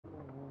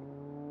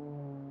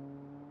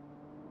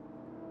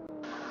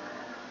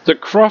The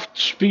Croft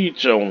Speed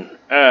Zone.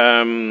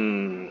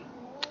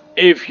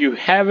 If you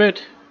have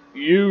it,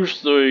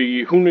 use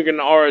the Hoonigan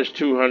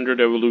RS200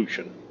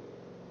 Evolution.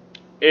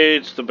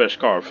 It's the best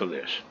car for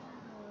this.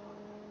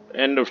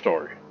 End of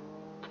story.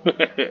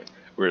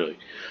 Really.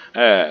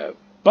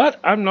 But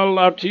I'm not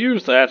allowed to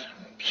use that,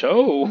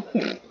 so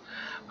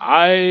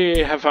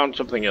I have found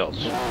something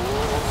else.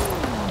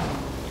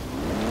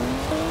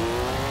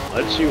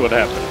 Let's see what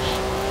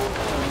happens.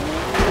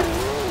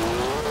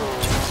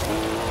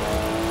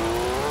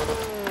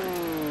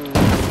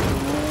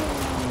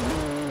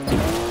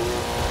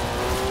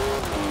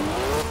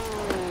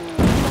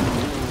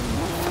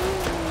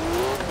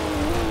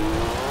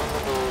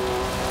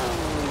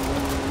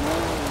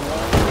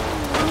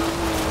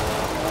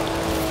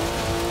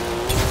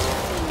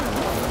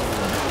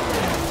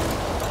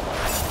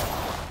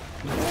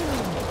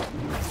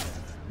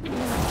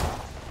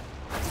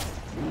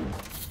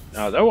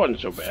 Now that wasn't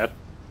so bad.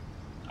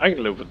 I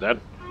can live with that.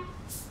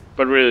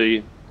 But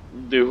really,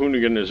 the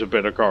Hoonigan is a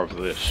better car for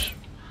this.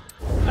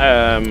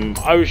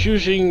 I was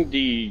using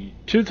the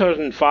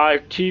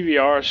 2005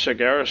 TVR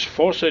Sagaris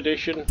Forza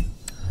edition,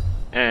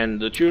 and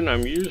the tune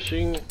I'm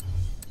using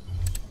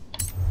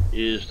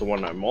is the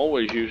one I'm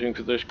always using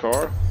for this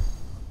car.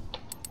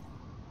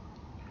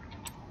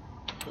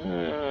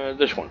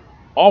 This one,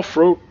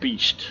 Off-Road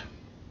Beast.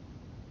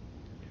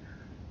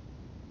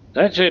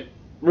 That's it.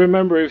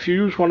 Remember, if you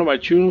use one of my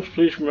tunes,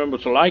 please remember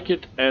to like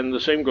it, and the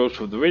same goes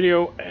for the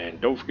video,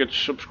 and don't forget to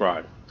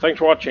subscribe. Thanks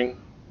for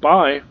watching.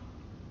 Bye!